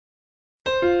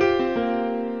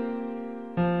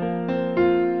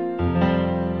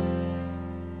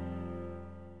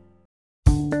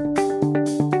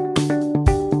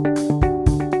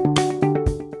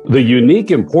The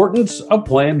unique importance of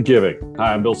planned giving.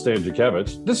 Hi, I'm Bill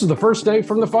Stanczykiewicz. This is the first day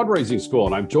from the fundraising school,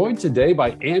 and I'm joined today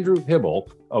by Andrew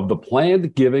Hibble of the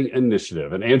Planned Giving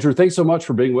Initiative. And Andrew, thanks so much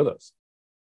for being with us.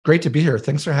 Great to be here.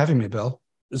 Thanks for having me, Bill.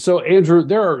 So, Andrew,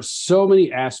 there are so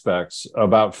many aspects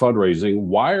about fundraising.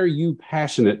 Why are you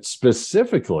passionate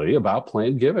specifically about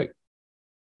planned giving?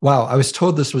 Wow, I was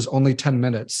told this was only 10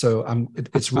 minutes, so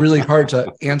it's really hard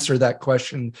to answer that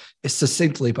question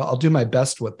succinctly, but I'll do my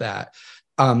best with that.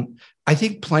 I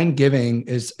think planned giving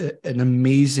is an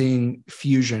amazing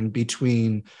fusion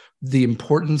between the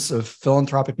importance of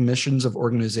philanthropic missions of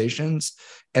organizations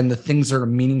and the things that are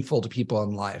meaningful to people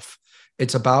in life.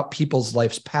 It's about people's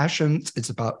life's passions.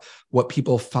 It's about what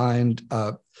people find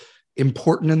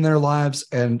important in their lives.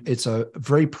 And it's a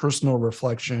very personal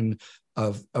reflection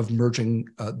of merging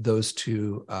those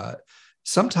two,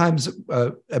 sometimes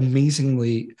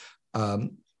amazingly,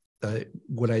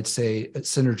 what I'd say,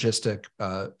 synergistic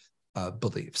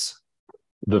beliefs.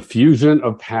 The fusion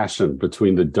of passion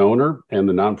between the donor and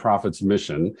the nonprofit's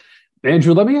mission.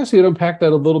 Andrew, let me ask you to unpack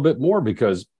that a little bit more,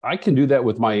 because I can do that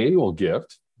with my annual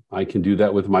gift. I can do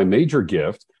that with my major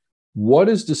gift. What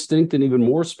is distinct and even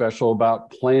more special about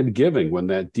planned giving when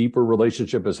that deeper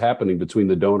relationship is happening between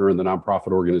the donor and the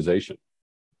nonprofit organization?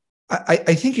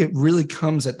 I think it really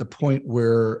comes at the point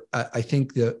where I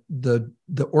think the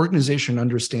organization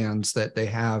understands that they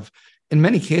have, in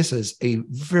many cases, a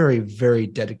very, very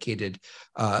dedicated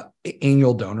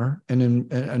annual donor, and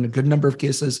in a good number of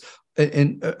cases,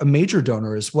 a major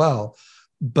donor as well.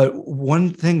 But one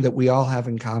thing that we all have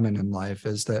in common in life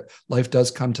is that life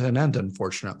does come to an end,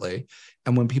 unfortunately.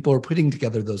 And when people are putting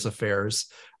together those affairs,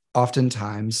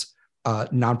 oftentimes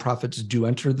nonprofits do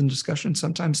enter the discussion.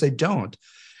 Sometimes they don't.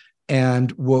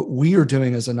 And what we are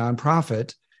doing as a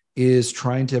nonprofit is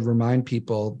trying to remind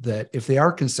people that if they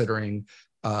are considering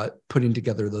putting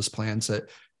together those plans,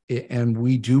 and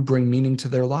we do bring meaning to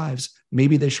their lives,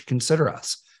 maybe they should consider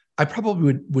us. I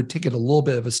probably would take it a little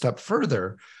bit of a step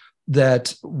further,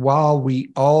 that while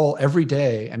we all every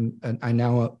day, and I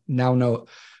now know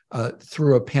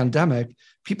through a pandemic,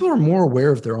 people are more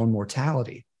aware of their own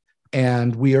mortality.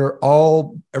 And we are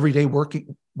all every day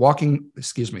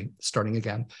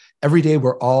every day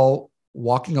we're all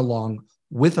walking along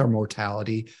with our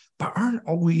mortality, but aren't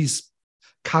always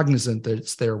cognizant that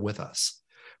it's there with us.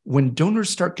 When donors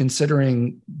start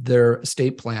considering their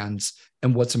estate plans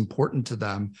and what's important to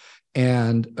them,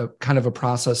 and a kind of a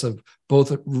process of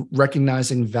both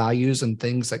recognizing values and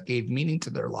things that gave meaning to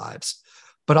their lives,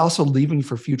 but also leaving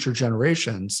for future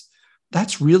generations,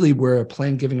 that's really where a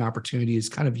planned giving opportunity is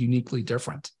kind of uniquely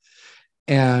different.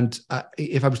 And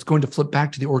if I was going to flip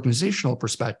back to the organizational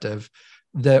perspective,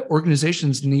 the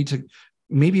organizations need to,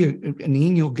 maybe an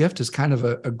annual gift is kind of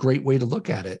a great way to look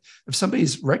at it. If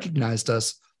somebody's recognized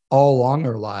us all along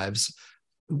our lives,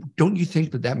 don't you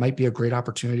think that might be a great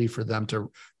opportunity for them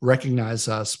to recognize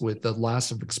us with the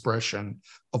last of expression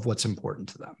of what's important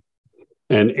to them?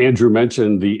 And Andrew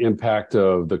mentioned the impact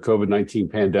of the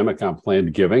COVID-19 pandemic on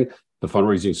planned giving. The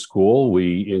Fundraising School,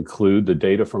 we include the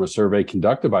data from a survey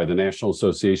conducted by the National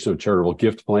Association of Charitable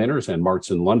Gift Planners and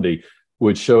Marts and Lundy,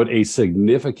 which showed a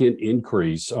significant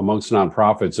increase amongst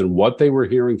nonprofits in what they were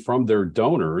hearing from their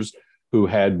donors, who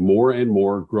had more and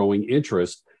more growing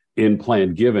interest in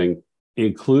planned giving,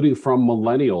 including from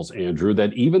millennials, Andrew,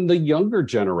 that even the younger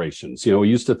generations, we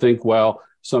used to think, well,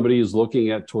 somebody is looking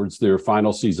at towards their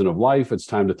final season of life, it's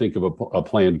time to think of a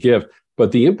planned gift.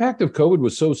 But the impact of COVID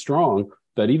was so strong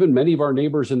that even many of our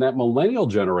neighbors in that millennial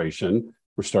generation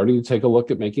were starting to take a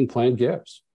look at making planned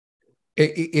gifts.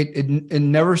 It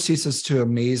never ceases to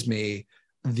amaze me,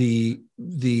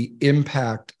 the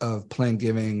impact of planned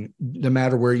giving, no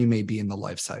matter where you may be in the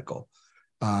life cycle.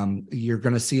 You're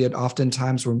going to see it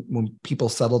oftentimes when people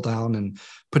settle down and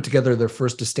put together their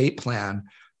first estate plan,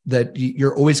 that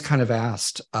you're always kind of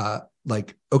asked,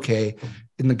 okay,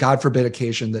 in the God forbid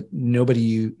occasion that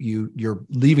nobody you're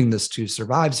leaving this to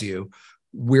survives you,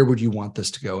 where would you want this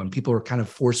to go? And people are kind of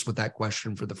forced with that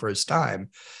question for the first time.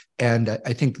 And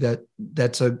I think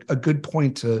that's a good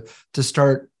point to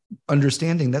start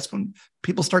understanding. That's when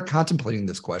people start contemplating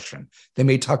this question. They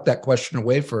may tuck that question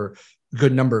away for a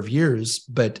good number of years,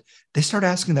 but they start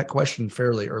asking that question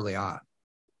fairly early on.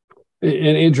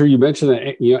 And Andrew, you mentioned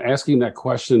that, asking that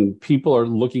question, people are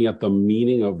looking at the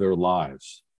meaning of their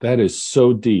lives. That is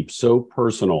so deep, so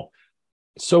personal,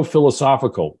 so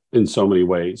philosophical in so many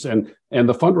ways. And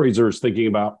the fundraiser is thinking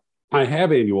about, I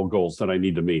have annual goals that I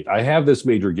need to meet. I have this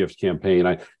major gift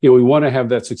campaign. We want to have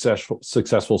that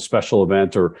successful special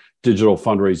event or digital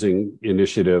fundraising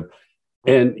initiative.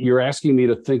 And you're asking me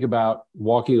to think about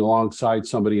walking alongside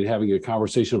somebody and having a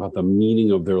conversation about the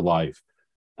meaning of their life.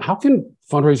 How can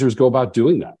fundraisers go about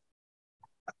doing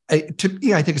that? To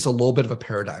me, I think it's a little bit of a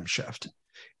paradigm shift.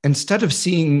 Instead of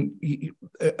seeing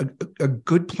a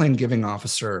good plan giving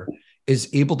officer is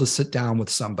able to sit down with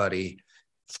somebody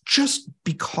just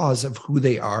because of who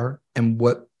they are and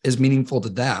what is meaningful to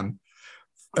them,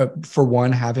 for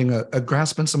one, having a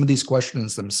grasp on some of these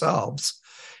questions themselves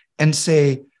and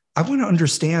say, I want to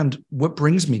understand what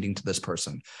brings meaning to this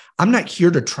person. I'm not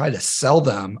here to try to sell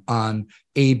them on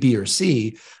A, B, or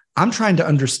C. I'm trying to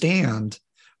understand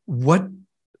what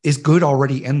is good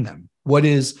already in them, what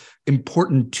is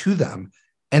important to them,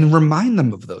 and remind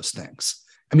them of those things.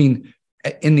 I mean,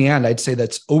 in the end, I'd say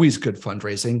that's always good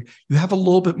fundraising. You have a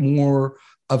little bit more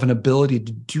of an ability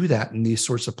to do that in these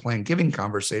sorts of plan giving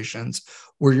conversations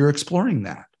where you're exploring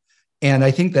that. And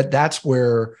I think that that's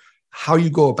where how you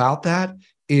go about that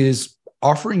is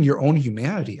offering your own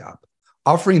humanity up,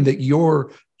 offering that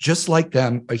you're just like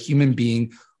them, a human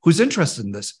being who's interested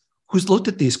in this, who's looked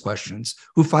at these questions,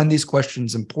 who find these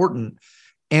questions important,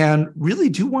 and really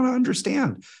do want to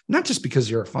understand, not just because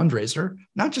you're a fundraiser,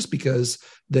 not just because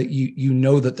that you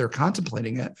know that they're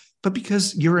contemplating it, but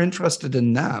because you're interested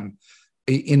in them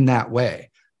in that way.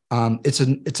 It's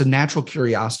a natural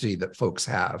curiosity that folks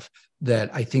have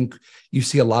that I think you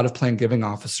see a lot of plan giving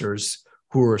officers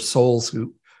who are souls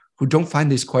who don't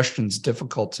find these questions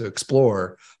difficult to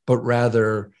explore, but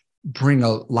rather bring a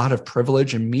lot of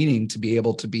privilege and meaning to be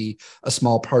able to be a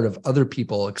small part of other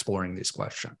people exploring these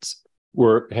questions.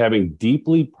 We're having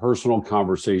deeply personal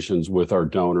conversations with our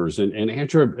donors. And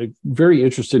Andrew, I'm very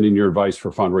interested in your advice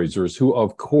for fundraisers who,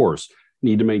 of course,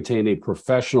 need to maintain a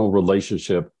professional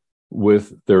relationship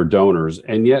with their donors.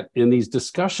 And yet in these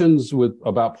discussions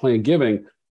about plan giving,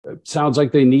 it sounds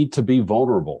like they need to be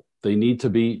vulnerable. They need to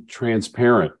be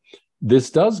transparent. This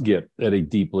does get at a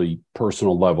deeply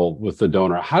personal level with the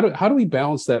donor. How do we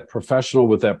balance that professional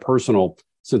with that personal,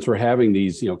 since we're having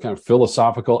these, kind of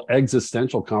philosophical,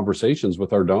 existential conversations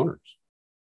with our donors?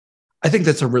 I think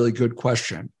that's a really good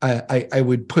question. I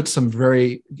would put some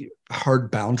very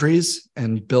hard boundaries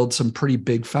and build some pretty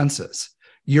big fences.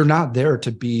 You're not there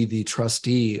to be the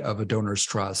trustee of a donor's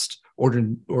trust or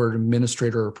an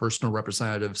administrator or personal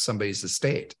representative of somebody's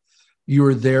estate. You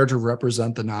are there to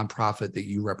represent the nonprofit that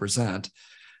you represent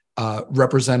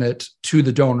it to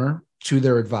the donor, to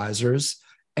their advisors,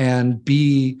 and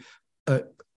be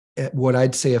what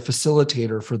I'd say a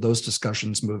facilitator for those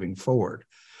discussions moving forward.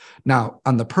 Now,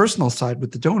 on the personal side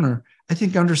with the donor, I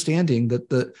think understanding that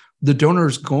the donor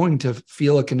is going to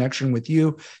feel a connection with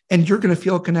you and you're going to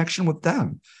feel a connection with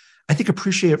them. I think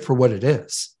appreciate it for what it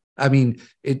is. I mean,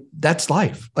 that's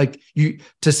life. Like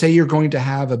to say you're going to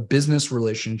have a business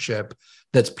relationship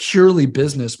that's purely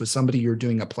business with somebody you're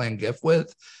doing a planned gift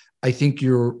with, I think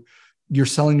you're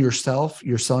selling yourself,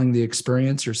 you're selling the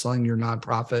experience, you're selling your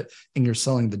nonprofit, and you're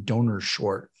selling the donor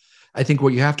short. I think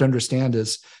what you have to understand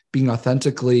is being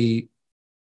authentically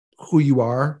who you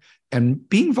are and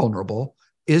being vulnerable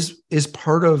is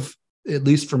part of, at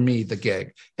least for me, the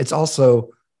gig. It's also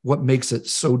what makes it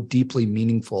so deeply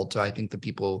meaningful to, I think, the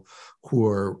people who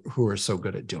are so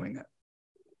good at doing it.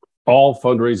 All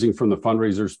fundraising from the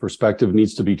fundraiser's perspective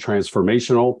needs to be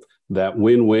transformational. That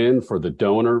win-win for the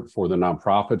donor, for the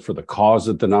nonprofit, for the cause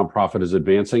that the nonprofit is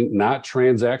advancing, not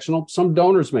transactional. Some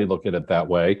donors may look at it that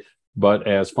way, but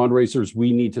as fundraisers,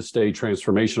 we need to stay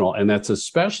transformational. And that's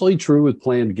especially true with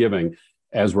planned giving,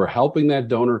 as we're helping that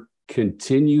donor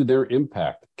continue their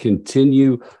impact,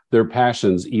 continue their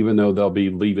passions, even though they'll be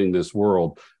leaving this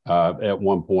world at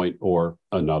one point or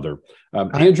another.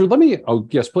 Andrew,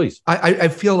 yes, please. I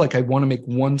feel like I want to make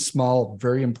one small,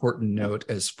 very important note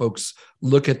as folks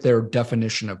look at their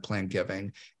definition of planned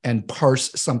giving and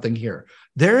parse something here.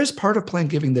 There is part of planned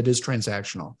giving that is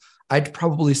transactional. I'd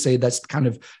probably say that's kind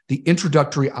of the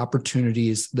introductory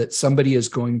opportunities that somebody is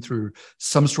going through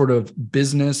some sort of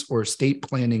business or estate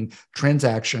planning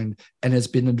transaction and has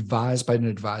been advised by an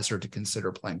advisor to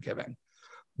consider planned giving.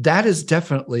 That is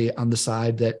definitely on the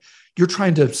side that you're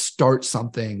trying to start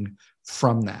something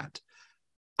from that.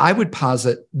 I would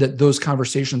posit that those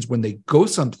conversations, when they go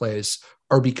someplace,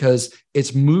 are because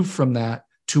it's moved from that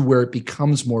to where it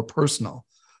becomes more personal.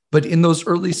 But in those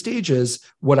early stages,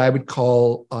 what I would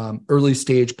call early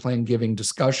stage planned giving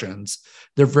discussions,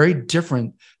 they're very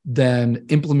different than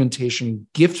implementation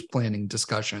gift planning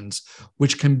discussions,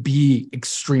 which can be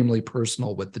extremely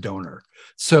personal with the donor.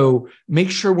 So make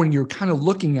sure when you're kind of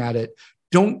looking at it,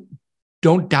 don't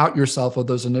doubt yourself of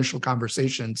those initial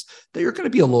conversations that you're going to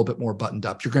be a little bit more buttoned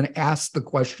up. You're going to ask the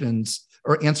questions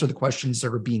or answer the questions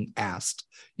that are being asked.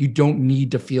 You don't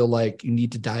need to feel like you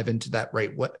need to dive into that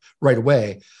right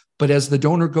away. But as the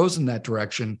donor goes in that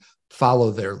direction,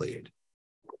 follow their lead.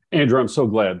 Andrew, I'm so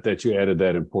glad that you added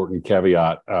that important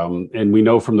caveat. And we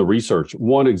know from the research,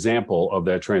 one example of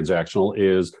that transactional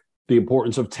is the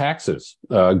importance of taxes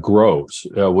grows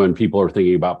when people are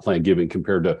thinking about planned giving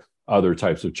compared to other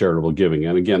types of charitable giving.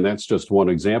 And again, that's just one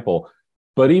example.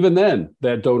 But even then,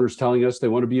 that donor's telling us they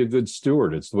want to be a good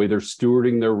steward. It's the way they're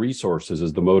stewarding their resources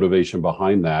is the motivation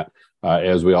behind that,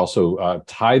 as we also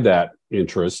tie that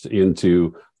interest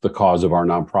into the cause of our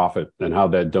nonprofit and how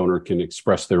that donor can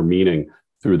express their meaning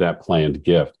through that planned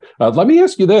gift. Let me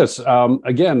ask you this.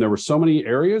 Again, there were so many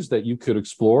areas that you could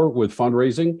explore with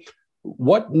fundraising.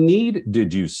 What need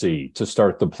did you see to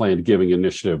start the planned giving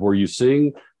initiative? Were you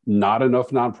seeing not enough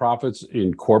nonprofits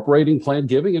incorporating planned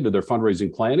giving into their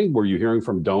fundraising planning? Were you hearing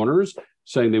from donors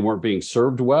saying they weren't being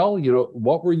served well?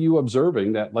 What were you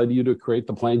observing that led you to create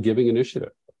the planned giving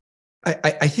initiative?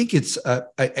 I think it's,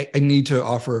 I need to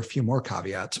offer a few more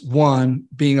caveats. One,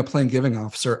 being a planned giving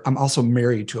officer, I'm also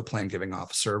married to a planned giving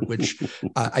officer, which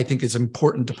I think is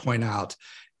important to point out.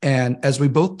 And as we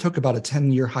both took about a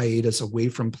 10-year hiatus away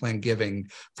from planned giving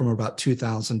from about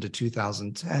 2000 to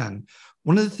 2010,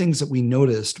 one of the things that we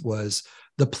noticed was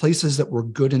the places that were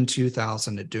good in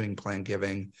 2000 at doing planned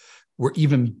giving were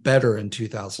even better in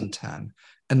 2010.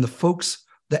 And the folks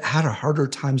that had a harder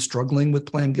time struggling with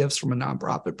planned gifts from a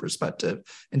nonprofit perspective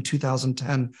in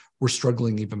 2010 were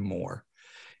struggling even more.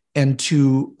 And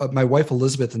to my wife,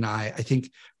 Elizabeth, and I think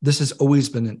this has always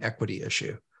been an equity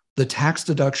issue. The tax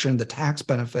deduction, the tax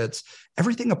benefits,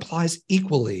 everything applies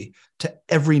equally to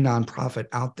every nonprofit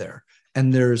out there.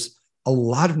 And there's a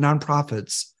lot of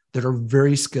nonprofits that are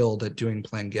very skilled at doing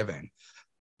planned giving,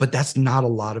 but that's not a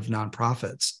lot of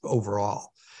nonprofits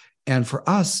overall. And for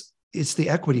us, it's the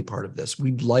equity part of this.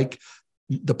 We'd like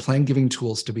the planned giving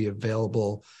tools to be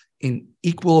available in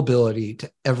equal ability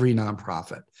to every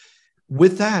nonprofit.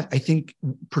 With that, I think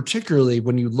particularly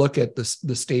when you look at the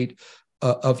state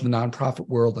of the nonprofit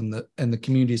world and the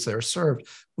communities that are served,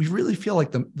 we really feel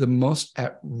like the most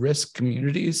at-risk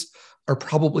communities are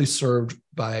probably served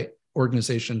by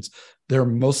organizations that are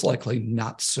most likely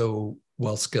not so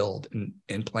well skilled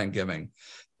in planned giving.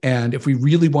 And if we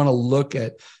really want to look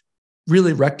at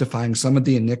really rectifying some of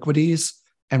the iniquities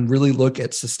and really look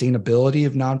at sustainability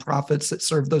of nonprofits that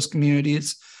serve those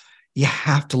communities, you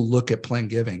have to look at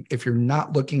planned giving. If you're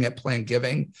not looking at planned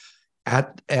giving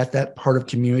at that part of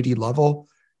community level,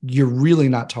 you're really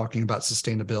not talking about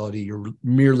sustainability. You're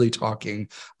merely talking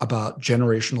about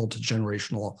generational to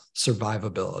generational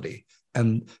survivability.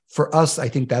 And for us, I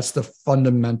think that's the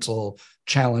fundamental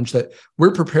challenge that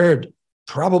we're prepared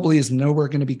probably is nowhere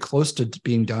going to be close to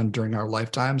being done during our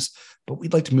lifetimes, but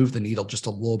we'd like to move the needle just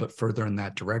a little bit further in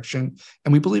that direction.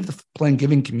 And we believe the planned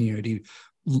giving community,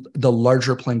 the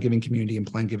larger planned giving community and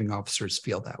planned giving officers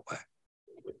feel that way.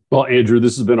 Well, Andrew,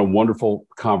 this has been a wonderful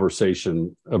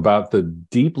conversation about the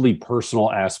deeply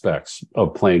personal aspects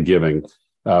of planned giving,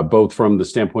 both from the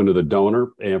standpoint of the donor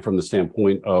and from the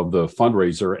standpoint of the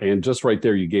fundraiser. And just right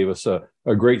there, you gave us a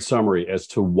great summary as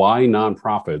to why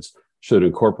nonprofits should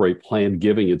incorporate planned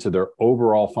giving into their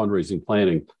overall fundraising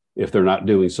planning if they're not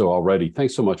doing so already.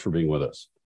 Thanks so much for being with us.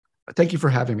 Thank you for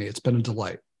having me. It's been a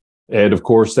delight. And of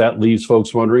course, that leaves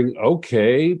folks wondering,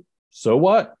 okay, so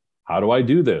what? How do I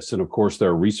do this? And of course, there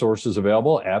are resources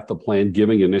available at the Planned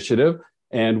Giving Initiative.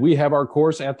 And we have our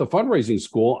course at the Fundraising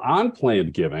School on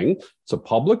planned giving. It's a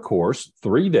public course,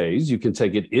 3 days. You can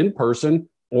take it in person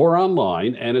or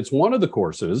online. And it's one of the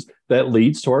courses that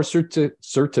leads to our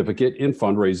certificate in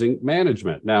fundraising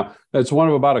management. Now, that's one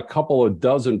of about a couple of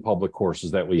dozen public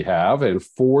courses that we have and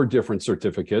 4 different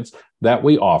certificates that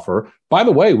we offer. By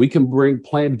the way, we can bring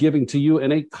planned giving to you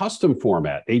in a custom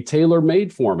format, a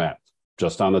tailor-made format,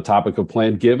 just on the topic of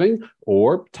planned giving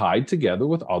or tied together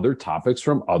with other topics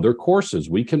from other courses.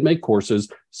 We can make courses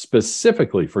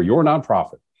specifically for your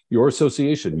nonprofit, your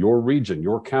association, your region,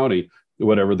 your county,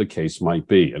 whatever the case might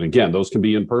be. And again, those can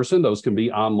be in person, those can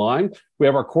be online. We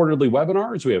have our quarterly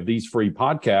webinars, we have these free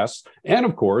podcasts, and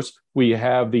of course, we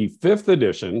have the 5th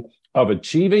edition of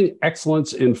Achieving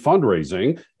Excellence in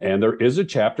Fundraising. And there is a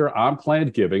chapter on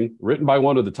planned giving written by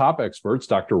one of the top experts,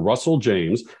 Dr. Russell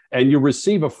James, and you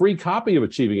receive a free copy of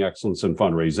Achieving Excellence in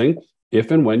Fundraising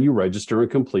if and when you register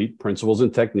and complete Principles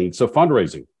and Techniques of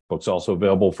Fundraising. Book's also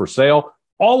available for sale.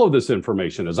 All of this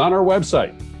information is on our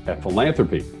website at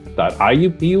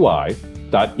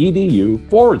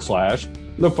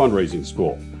philanthropy.iupui.edu/the fundraising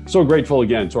school. So grateful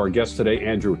again to our guest today,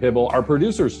 Andrew Hibble. Our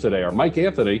producers today are Mike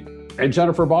Anthony and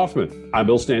Jennifer Boffman. I'm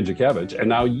Bill Stanczykiewicz, and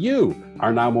now you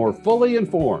are now more fully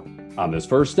informed on this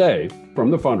first day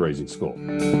from the Fundraising School.